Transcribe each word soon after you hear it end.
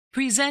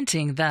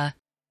Presenting the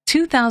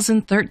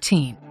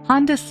 2013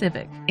 Honda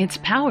Civic. It's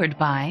powered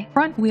by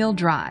front-wheel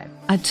drive,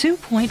 a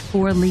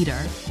 2.4-liter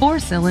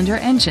four-cylinder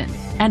engine,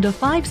 and a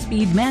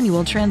 5-speed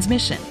manual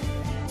transmission.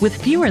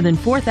 With fewer than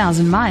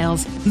 4,000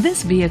 miles,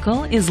 this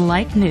vehicle is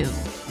like new.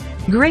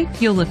 Great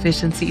fuel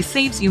efficiency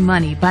saves you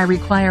money by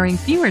requiring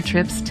fewer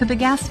trips to the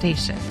gas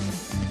station.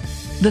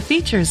 The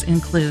features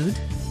include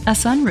a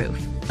sunroof,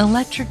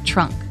 electric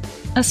trunk,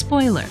 a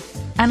spoiler,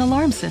 an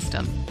alarm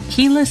system,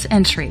 keyless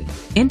entry,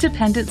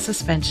 independent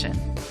suspension,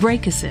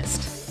 brake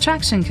assist,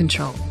 traction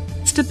control,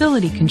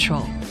 stability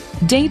control,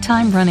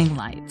 daytime running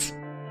lights.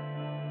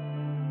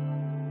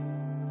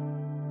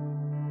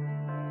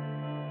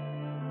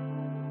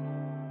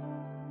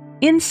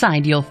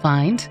 Inside you'll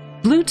find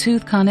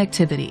Bluetooth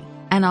connectivity,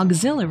 an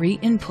auxiliary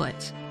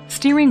input,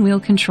 steering wheel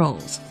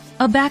controls,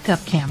 a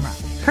backup camera,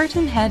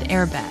 curtain head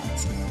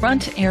airbags,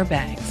 front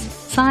airbags,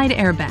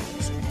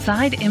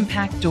 side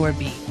impact door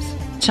beams,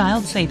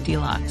 child safety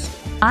locks,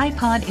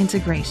 iPod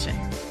integration.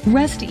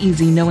 Rest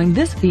easy knowing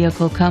this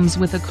vehicle comes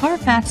with a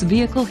Carfax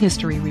Vehicle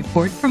History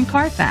Report from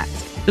Carfax,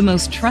 the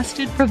most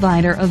trusted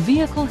provider of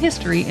vehicle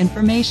history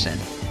information.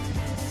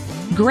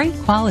 Great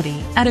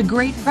quality at a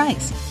great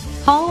price.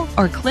 Call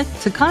or click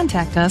to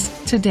contact us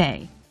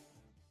today.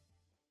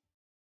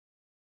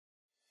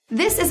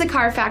 This is a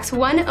Carfax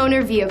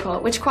one-owner vehicle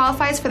which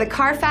qualifies for the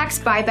Carfax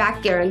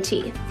buyback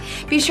guarantee.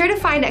 Be sure to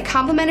find a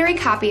complimentary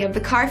copy of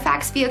the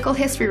Carfax Vehicle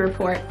History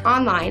Report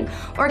online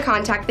or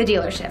contact the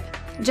dealership.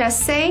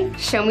 Just say,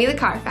 "Show me the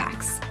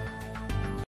Carfax."